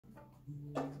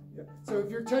Yeah. So if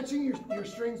you're touching your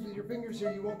strings with your fingers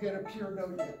here, you won't get a pure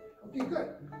note yet. Okay, good.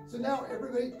 So now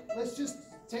everybody, let's just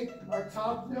take our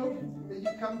top note that you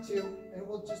come to, and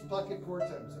we'll just pluck it 4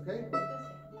 times, okay?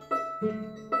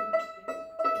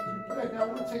 Good, now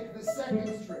we'll take the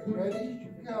second string. Ready?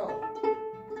 Go.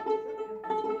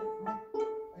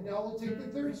 And now we'll take the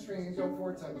third string and go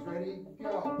 4 times. Ready?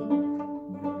 Go.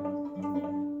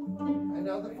 And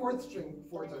now the fourth string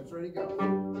 4 times. Ready? Go.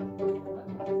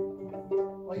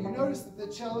 Well, you notice that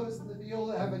the cellos and the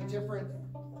viola have a different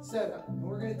setup. And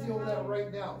we're going to deal with that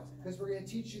right now because we're going to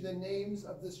teach you the names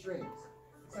of the strings.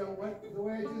 So the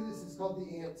way I do this is called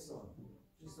the ant song.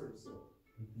 Just sort of silly.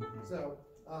 So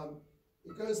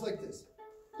it goes like this.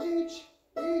 Each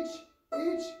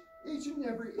and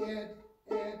every ant,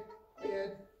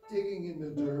 digging in the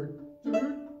dirt,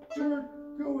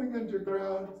 going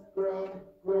underground, ground,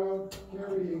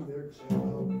 carrying their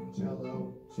cello.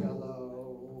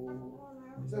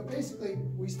 So basically,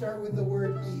 we start with the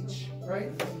word each,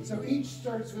 right? So each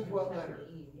starts with what letter?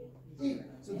 E.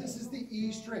 So this is the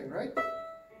E string, right?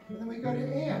 And then we go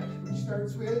to ant, which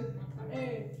starts with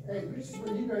A, which is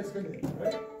where you guys come in,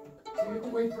 right? So you have to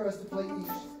wait for us to play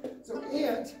each. So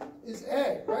ant is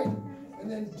A, right? And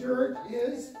then dirt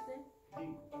is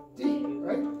D,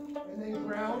 right? And then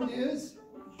ground is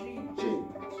G.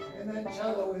 And then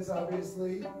cello is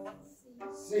obviously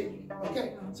C.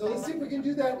 Okay, so let's see if we can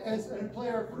do that and play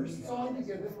our first song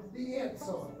together, the ant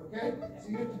song, okay? So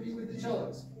you have to be with the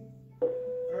cellos.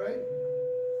 All right?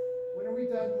 When are we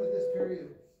done with this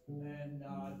period? And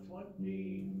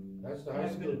 20. That's the high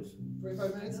school.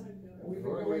 25 minutes? And we've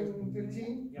been going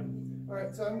 15? Yep. All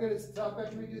right, so I'm going to stop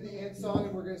after we do the ant song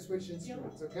and we're going to switch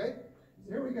instruments, okay? So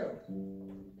here we go.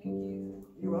 Thank you.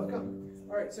 You're welcome.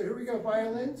 All right, so here we go.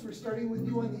 Violins, we're starting with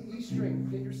you on the E string.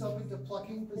 Get yourself into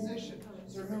plucking position.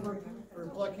 So remember, our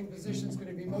plucking position is going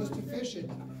to be most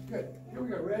efficient. Good. Here we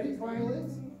go. Ready?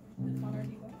 Violins?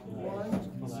 1,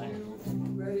 2,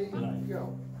 ready,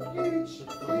 go.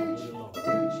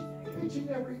 Each and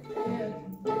every and,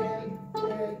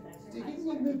 digging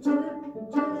in the dirt,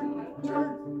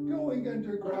 going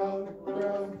underground,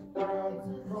 ground,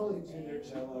 crawling to their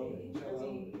cello.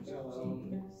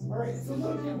 All right, it's a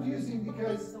little confusing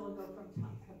because,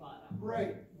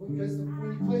 right, because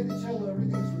when you play the cello,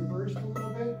 everything's reversed a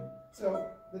little bit. So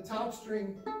the top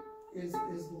string is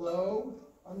low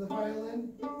on the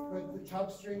violin, but the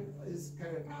top string is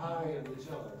kind of high on the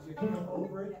cello. So you can come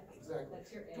over it. Exactly.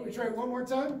 Can we try it one more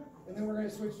time? And then we're going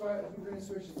to switch instruments.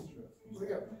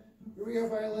 Here we go,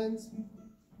 violins.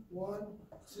 1,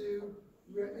 2,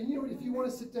 and you know what, if you want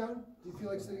to sit down, do you feel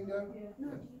like sitting down? Yeah.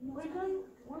 No. Why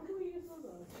can we use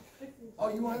those? Oh,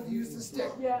 you want to use the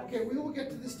stick? Yeah. Okay, we will get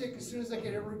to the stick as soon as I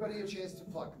get everybody a chance to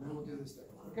pluck, and then we'll do the stick.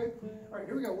 Okay? All right,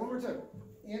 here we go. One more time.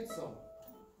 Ant song.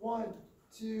 1,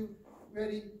 2,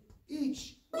 ready.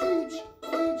 Each and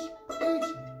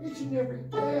every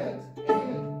ant,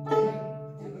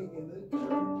 digging in the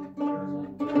dirt,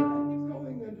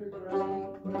 going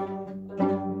underground,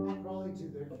 crawling to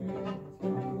their cave.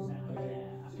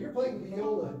 So you're playing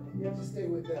viola. You have to stay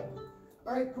with them.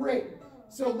 All right, great.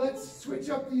 So let's switch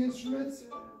up the instruments.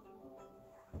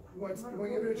 You want to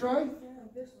give it a try? Yeah,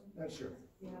 this one. Not sure.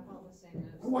 You have all the same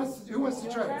notes. Who wants to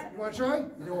try? You want to try?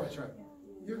 You don't want to try.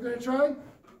 You're going to try?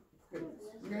 Good.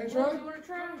 You're going to try? You want to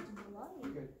try?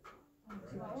 Good.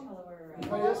 Cello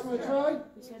Anybody else want to try?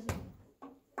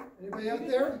 Anybody out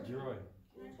there? Joy.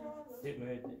 Hit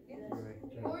me.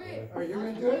 All right, you're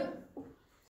going to do it?